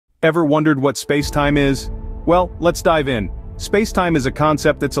Ever wondered what spacetime is? Well, let's dive in. Spacetime is a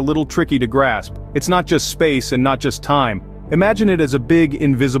concept that's a little tricky to grasp. It's not just space and not just time. Imagine it as a big,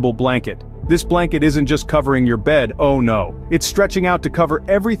 invisible blanket. This blanket isn't just covering your bed, oh no. It's stretching out to cover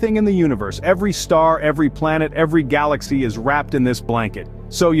everything in the universe. Every star, every planet, every galaxy is wrapped in this blanket.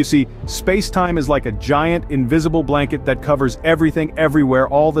 So you see, spacetime is like a giant, invisible blanket that covers everything everywhere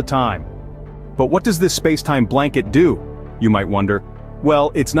all the time. But what does this spacetime blanket do? You might wonder.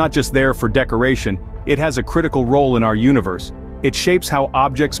 Well, it's not just there for decoration, it has a critical role in our universe. It shapes how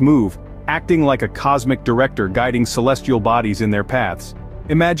objects move, acting like a cosmic director guiding celestial bodies in their paths.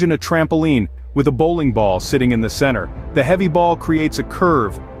 Imagine a trampoline, with a bowling ball sitting in the center. The heavy ball creates a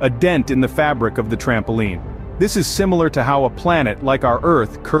curve, a dent in the fabric of the trampoline. This is similar to how a planet like our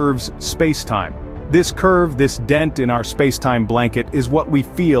Earth curves spacetime. This curve, this dent in our spacetime blanket is what we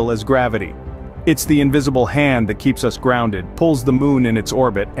feel as gravity. It's the invisible hand that keeps us grounded, pulls the moon in its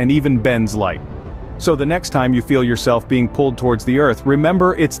orbit, and even bends light. So the next time you feel yourself being pulled towards the Earth,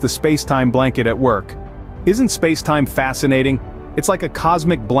 remember it's the spacetime blanket at work. Isn't spacetime fascinating? It's like a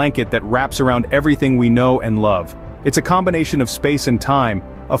cosmic blanket that wraps around everything we know and love. It's a combination of space and time,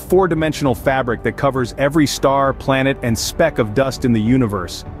 a four-dimensional fabric that covers every star, planet, and speck of dust in the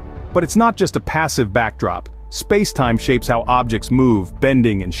universe. But it's not just a passive backdrop. Spacetime shapes how objects move,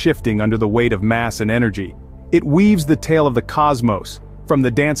 bending and shifting under the weight of mass and energy. It weaves the tale of the cosmos, from the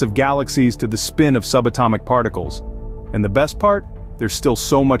dance of galaxies to the spin of subatomic particles. And the best part? There's still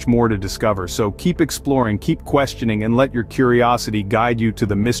so much more to discover, so keep exploring, keep questioning, and let your curiosity guide you to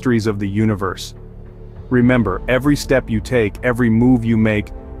the mysteries of the universe. Remember, every step you take, every move you make,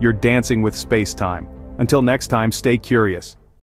 you're dancing with spacetime. Until next time, stay curious.